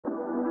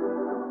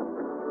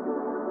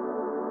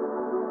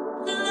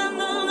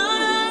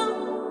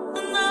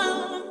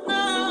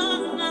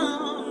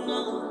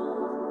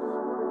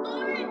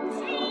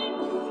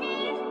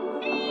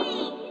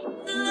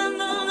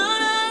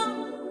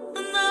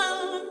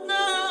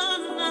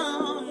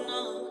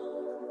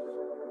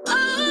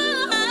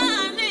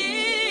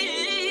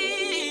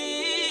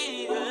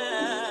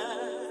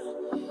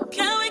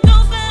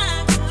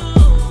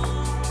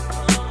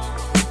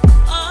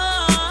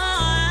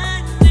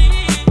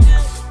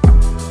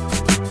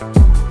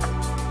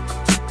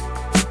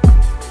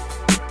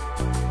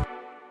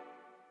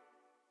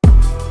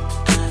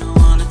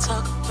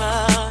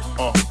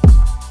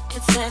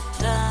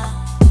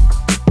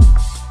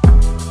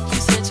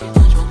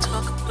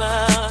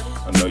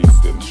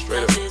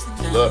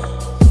Look.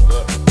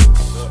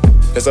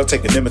 As I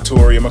take an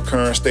inventory of my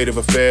current state of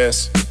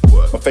affairs,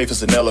 my faith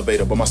is an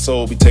elevator, but my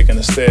soul be taking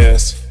the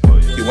stairs.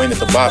 You ain't at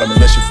the bottom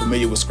unless you're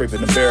familiar with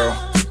scraping the barrel,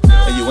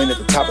 and you ain't at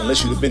the top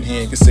unless you've been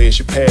here and can say it's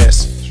your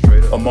past.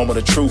 A moment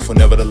of truth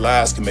whenever the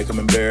lies can make them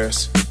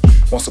embarrassed.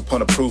 Once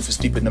upon a proof, it's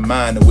deep in the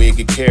mind the way it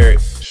get carried.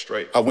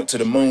 I went to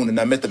the moon and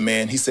I met the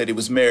man, he said he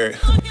was married.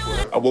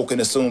 I woke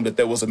and assumed that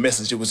there was a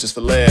message, it was just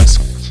for laughs.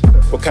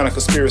 What kind of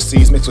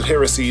conspiracies mixed with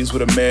heresies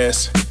with a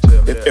mask?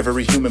 If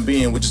every human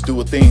being would just do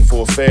a thing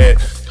for a fad.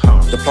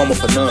 Diploma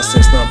for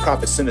nonsense,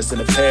 non-profit sent us in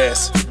the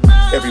past.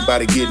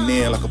 Everybody getting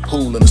in like a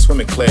pool in a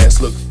swimming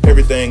class. Look,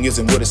 everything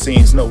isn't what it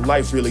seems. No,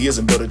 life really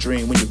isn't but a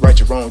dream. When you right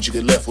your wrongs, you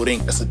get left with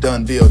ink. That's a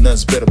done deal,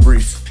 nothing's better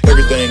brief.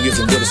 Everything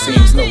isn't what it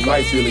seems. No,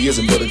 life really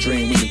isn't but a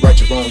dream. When you right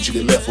your wrongs, you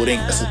get left with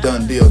ink. That's a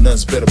done deal,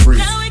 nothing's better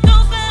brief.